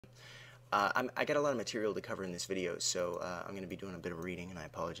I got a lot of material to cover in this video, so I'm going to be doing a bit of reading, and I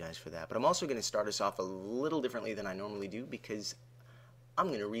apologize for that. But I'm also going to start us off a little differently than I normally do, because I'm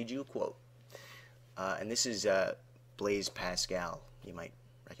going to read you a quote. And this is Blaise Pascal. You might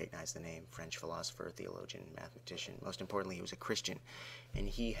recognize the name, French philosopher, theologian, mathematician. Most importantly, he was a Christian. And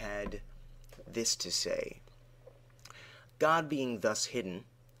he had this to say: God being thus hidden,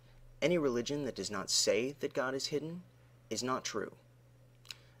 any religion that does not say that God is hidden is not true.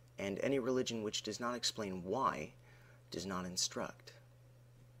 And any religion which does not explain why does not instruct.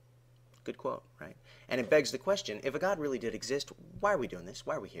 Good quote, right? And it begs the question, if a God really did exist, why are we doing this?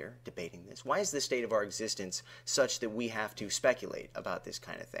 Why are we here debating this? Why is the state of our existence such that we have to speculate about this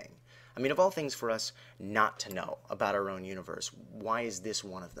kind of thing? I mean, of all things for us not to know about our own universe, why is this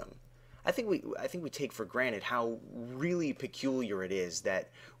one of them? I think we take for granted how really peculiar it is that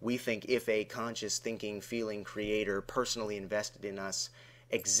we think if a conscious, thinking, feeling creator personally invested in us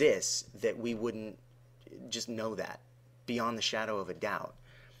exists, that we wouldn't just know that beyond the shadow of a doubt.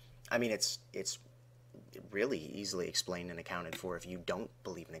 I mean, it's really easily explained and accounted for if you don't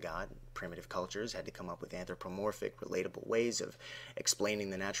believe in a God. Primitive cultures had to come up with anthropomorphic, relatable ways of explaining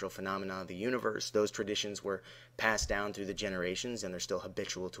the natural phenomena of the universe. Those traditions were passed down through the generations, and they're still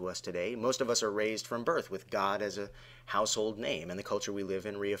habitual to us today. Most of us are raised from birth with God as a household name, and the culture we live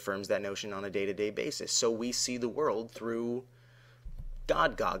in reaffirms that notion on a day-to-day basis. So we see the world through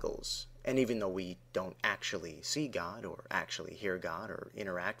God goggles. And even though we don't actually see God or actually hear God or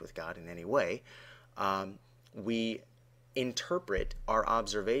interact with God in any way, we interpret our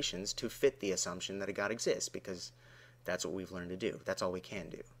observations to fit the assumption that a God exists, because that's what we've learned to do. That's all we can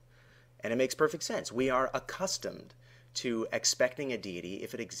do. And it makes perfect sense. We are accustomed to expecting a deity,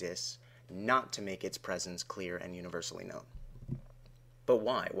 if it exists, not to make its presence clear and universally known. But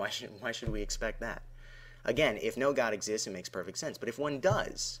why? Why should we expect that? Again, if no God exists, it makes perfect sense. But if one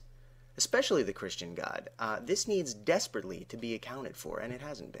does, especially the Christian God, this needs desperately to be accounted for, and it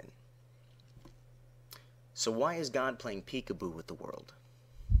hasn't been. So why is God playing peekaboo with the world?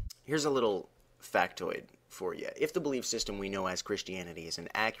 Here's a little factoid for you. If the belief system we know as Christianity is an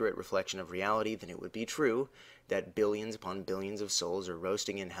accurate reflection of reality, then it would be true that billions upon billions of souls are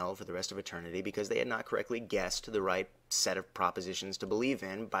roasting in hell for the rest of eternity because they had not correctly guessed the right set of propositions to believe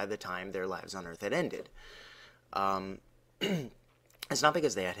in by the time their lives on earth had ended. It's not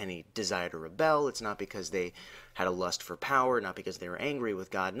because they had any desire to rebel. It's not because they had a lust for power, not because they were angry with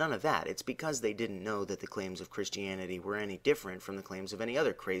God. None of that. It's because they didn't know that the claims of Christianity were any different from the claims of any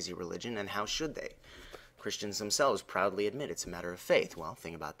other crazy religion, and how should they? Christians themselves proudly admit it's a matter of faith. Well, the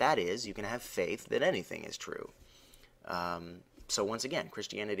thing about that is you can have faith that anything is true. So once again,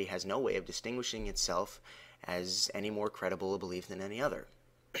 Christianity has no way of distinguishing itself as any more credible a belief than any other.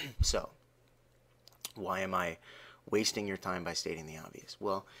 So, why am I wasting your time by stating the obvious?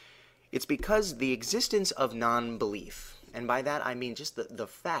 Well, it's because the existence of non-belief, and by that I mean just the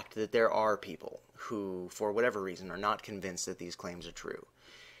fact that there are people who, for whatever reason, are not convinced that these claims are true.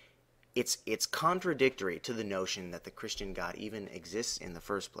 It's contradictory to the notion that the Christian God even exists in the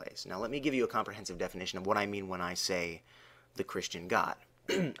first place. Now, let me give you a comprehensive definition of what I mean when I say the Christian God.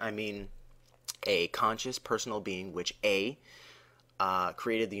 I mean a conscious, personal being which A,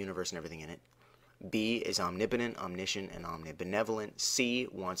 created the universe and everything in it, B, is omnipotent, omniscient, and omnibenevolent. C,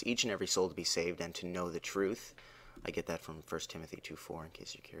 wants each and every soul to be saved and to know the truth. I get that from 1 Timothy 2:4, in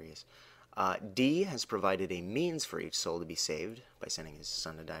case you're curious. D, has provided a means for each soul to be saved by sending his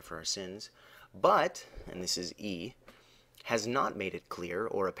Son to die for our sins. But, and this is E, has not made it clear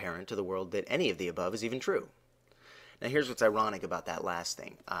or apparent to the world that any of the above is even true. Now here's what's ironic about that last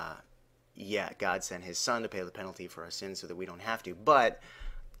thing. Yeah, God sent his Son to pay the penalty for our sins so that we don't have to, but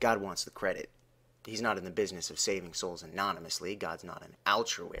God wants the credit. He's not in the business of saving souls anonymously. God's not an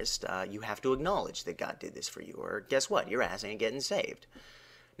altruist. You have to acknowledge that God did this for you, or guess what? Your ass ain't getting saved.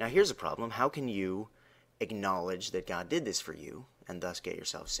 Now here's a problem. How can you acknowledge that God did this for you and thus get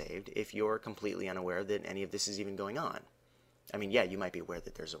yourself saved if you're completely unaware that any of this is even going on? I mean, yeah, you might be aware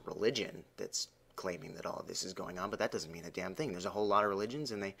that there's a religion that's claiming that all of this is going on, but that doesn't mean a damn thing. There's a whole lot of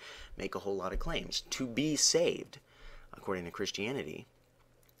religions, and they make a whole lot of claims. To be saved, according to Christianity,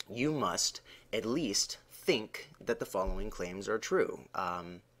 you must at least think that the following claims are true.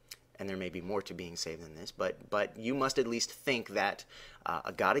 And there may be more to being saved than this, but you must at least think that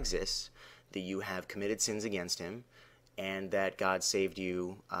a God exists, that you have committed sins against him, and that God saved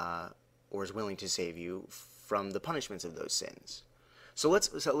you, or is willing to save you from the punishments of those sins. So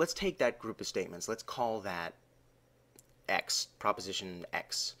let's take that group of statements. Let's call that X, proposition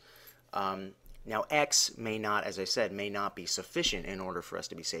X. Now, X may not, as I said, may not be sufficient in order for us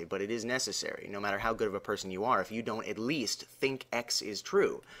to be saved, but it is necessary. No matter how good of a person you are, if you don't at least think X is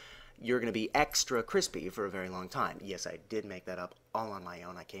true, you're going to be extra crispy for a very long time. Yes, I did make that up all on my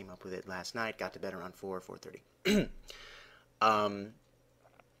own. I came up with it last night, got to bed around 4:30.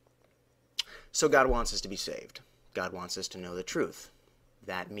 So God wants us to be saved. God wants us to know the truth.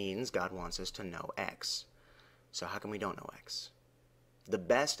 That means God wants us to know X. So how come we don't know X? The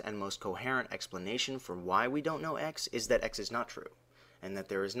best and most coherent explanation for why we don't know X is that X is not true, and that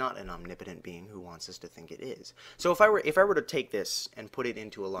there is not an omnipotent being who wants us to think it is. So if I were to take this and put it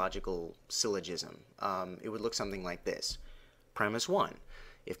into a logical syllogism, it would look something like this. Premise 1,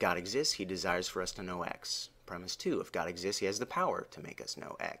 if God exists, he desires for us to know X. Premise 2, if God exists, he has the power to make us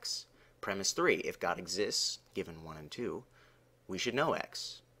know X. Premise 3, if God exists, given 1 and 2, we should know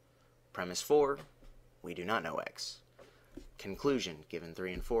X. Premise 4, we do not know X. Conclusion, given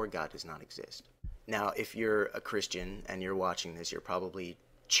 3 and 4, God does not exist. Now, if you're a Christian and you're watching this, you're probably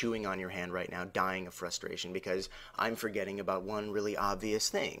chewing on your hand right now, dying of frustration, because I'm forgetting about one really obvious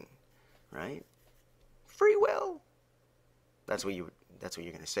thing, right? Free will. That's what you're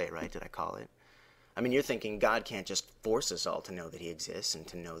going to say, right? Did I call it? I mean, you're thinking God can't just force us all to know that he exists and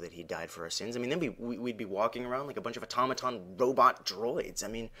to know that he died for our sins. I mean, then we'd be walking around like a bunch of automaton robot droids. I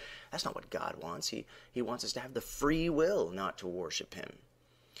mean, that's not what God wants. He wants us to have the free will not to worship him.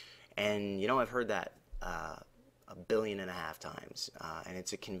 And, you know, I've heard that 1.5 billion times, and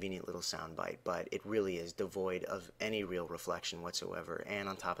it's a convenient little soundbite, but it really is devoid of any real reflection whatsoever, and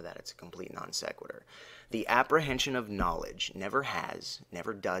on top of that, it's a complete non sequitur. The apprehension of knowledge never has,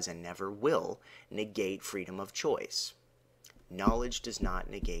 never does, and never will negate freedom of choice. Knowledge does not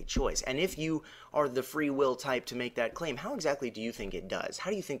negate choice. And if you are the free will type to make that claim, how exactly do you think it does?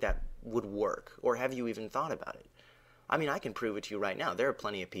 How do you think that would work? Or have you even thought about it? I mean, I can prove it to you right now. There are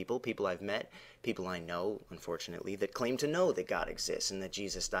plenty of people I've met, people I know, unfortunately, that claim to know that God exists and that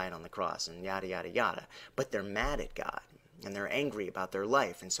Jesus died on the cross and yada, yada, yada. But they're mad at God and they're angry about their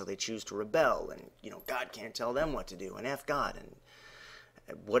life, and so they choose to rebel, and, you know, God can't tell them what to do, and F God. And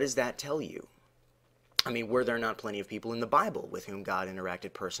what does that tell you? I mean, were there not plenty of people in the Bible with whom God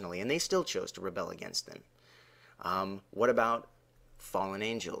interacted personally, and they still chose to rebel against them? What about fallen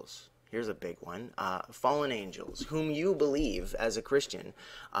angels? Here's a big one. Fallen angels, whom you believe as a Christian,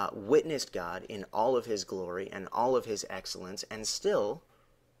 witnessed God in all of his glory and all of his excellence, and still,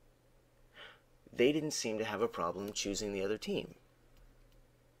 they didn't seem to have a problem choosing the other team.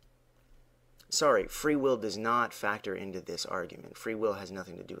 Sorry, free will does not factor into this argument. Free will has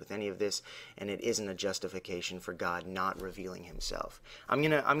nothing to do with any of this, and it isn't a justification for God not revealing himself. I'm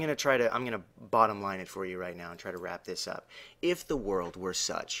gonna bottom line it for you right now and try to wrap this up. If the world were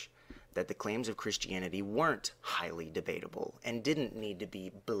such that the claims of Christianity weren't highly debatable and didn't need to be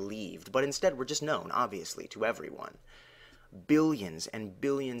believed, but instead were just known, obviously, to everyone, billions and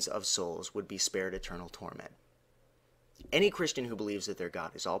billions of souls would be spared eternal torment. Any Christian who believes that their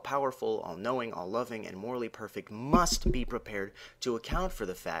God is all-powerful, all-knowing, all-loving, and morally perfect must be prepared to account for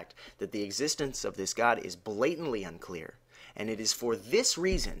the fact that the existence of this God is blatantly unclear, and it is for this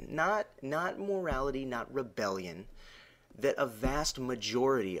reason, not morality, not rebellion, that a vast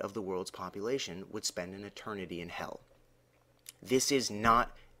majority of the world's population would spend an eternity in hell. This is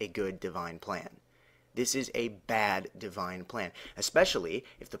not a good divine plan. This is a bad divine plan, especially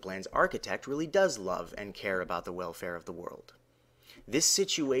if the plan's architect really does love and care about the welfare of the world. This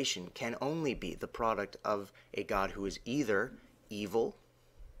situation can only be the product of a God who is either evil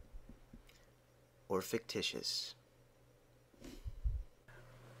or fictitious.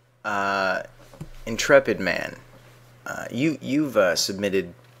 Intrepid Man, you've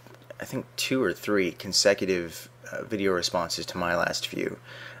submitted, I think, 2 or 3 consecutive video responses to my last few,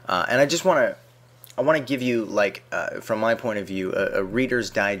 and I want to give you, like, from my point of view, a Reader's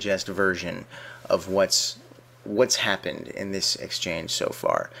Digest version of what's happened in this exchange so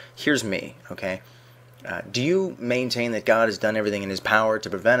far. Here's me, okay? Do you maintain that God has done everything in his power to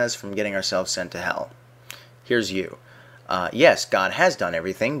prevent us from getting ourselves sent to hell? Here's you. Yes, God has done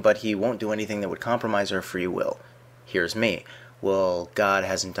everything, but he won't do anything that would compromise our free will. Here's me. Well, God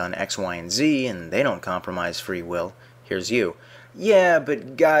hasn't done X, Y, and Z, and they don't compromise free will. Here's you. Yeah,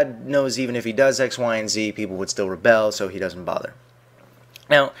 but God knows even if he does X, Y, and Z, people would still rebel, so he doesn't bother.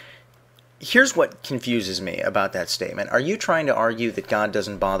 Now, here's what confuses me about that statement. Are you trying to argue that God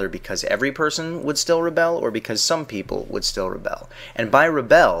doesn't bother because every person would still rebel, or because some people would still rebel? And by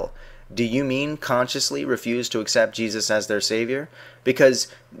rebel, do you mean consciously refuse to accept Jesus as their Savior? Because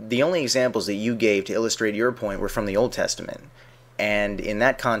the only examples that you gave to illustrate your point were from the Old Testament. And in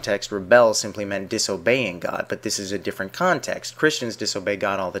that context, rebel simply meant disobeying God, but this is a different context. Christians disobey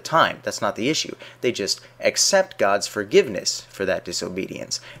God all the time. That's not the issue. They just accept God's forgiveness for that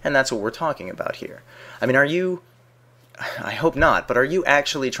disobedience. And that's what we're talking about here. I mean, I hope not, but are you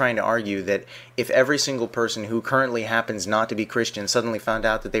actually trying to argue that if every single person who currently happens not to be Christian suddenly found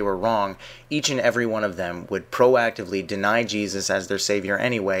out that they were wrong, each and every one of them would proactively deny Jesus as their Savior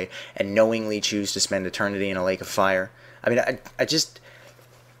anyway and knowingly choose to spend eternity in a lake of fire? I mean, I just,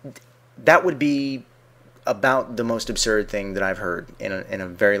 that would be about the most absurd thing that I've heard in a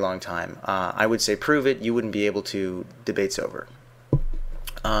very long time. I would say prove it. You wouldn't be able to. Debate's over.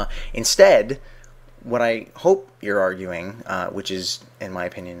 Instead, what I hope you're arguing, which is, in my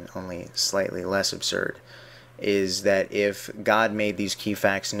opinion, only slightly less absurd, is that if God made these key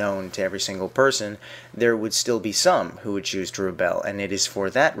facts known to every single person, there would still be some who would choose to rebel, and it is for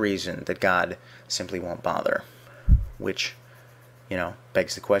that reason that God simply won't bother. Which, you know,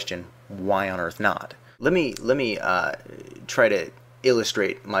 begs the question, why on earth not? Let me try to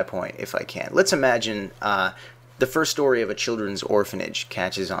illustrate my point if I can. Let's imagine the first story of a children's orphanage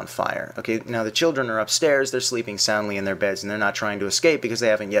catches on fire. Okay, now the children are upstairs, they're sleeping soundly in their beds, and they're not trying to escape because they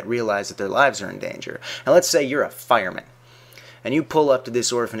haven't yet realized that their lives are in danger. Now let's say you're a fireman, and you pull up to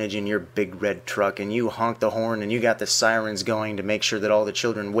this orphanage in your big red truck, and you honk the horn, and you got the sirens going to make sure that all the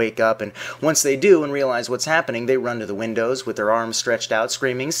children wake up, and once they do and realize what's happening, they run to the windows with their arms stretched out,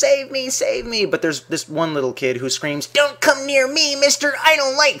 screaming, "Save me, save me!" But there's this one little kid who screams, "Don't come near me, mister, I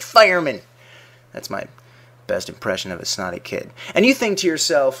don't like firemen!" That's my best impression of a snotty kid. And you think to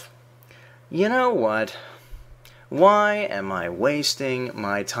yourself, you know what? Why am I wasting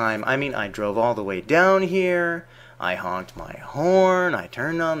my time? I mean, I drove all the way down here, I honked my horn, I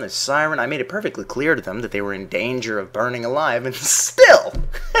turned on the siren, I made it perfectly clear to them that they were in danger of burning alive, and still,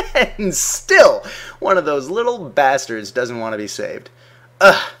 one of those little bastards doesn't want to be saved.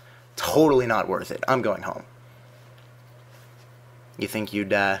 Ugh, totally not worth it. I'm going home. You think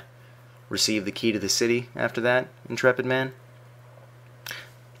you'd, receive the key to the city after that, intrepid man?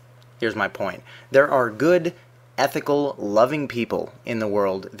 Here's my point. There are good, ethical, loving people in the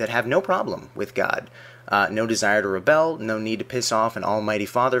world that have no problem with God. No desire to rebel, no need to piss off an almighty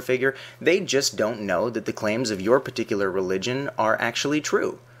father figure. They just don't know that the claims of your particular religion are actually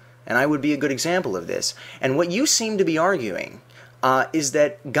true. And I would be a good example of this. And what you seem to be arguing is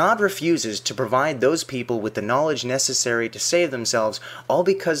that God refuses to provide those people with the knowledge necessary to save themselves, all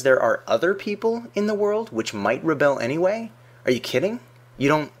because there are other people in the world which might rebel anyway? Are you kidding?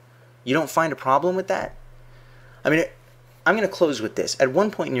 You don't find a problem with that? I mean, I'm going to close with this. At one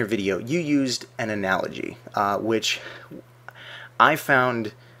point in your video, you used an analogy, which I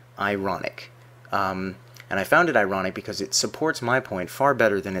found ironic. And I found it ironic because it supports my point far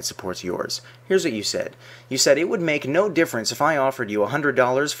better than it supports yours. Here's what you said. You said, it would make no difference if I offered you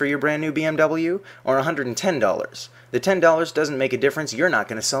 $100 for your brand new BMW or $110. The $10 doesn't make a difference. You're not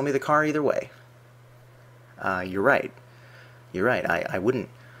going to sell me the car either way. You're right. You're right. I wouldn't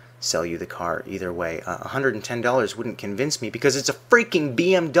sell you the car either way. $110 wouldn't convince me because it's a freaking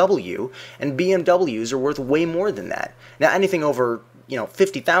BMW, and BMWs are worth way more than that. Now, anything over, you know,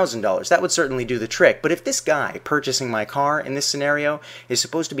 $50,000, that would certainly do the trick. But if this guy purchasing my car in this scenario is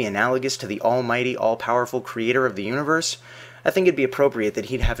supposed to be analogous to the almighty, all-powerful creator of the universe, I think it'd be appropriate that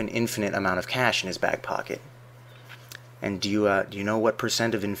he'd have an infinite amount of cash in his back pocket. And do you know what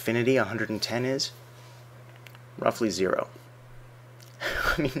percent of infinity 110 is? Roughly 0.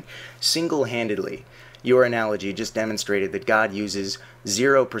 I mean, single-handedly, your analogy just demonstrated that God uses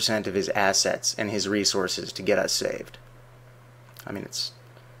 0% of his assets and his resources to get us saved. I mean, it's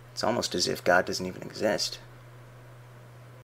almost as if God doesn't even exist.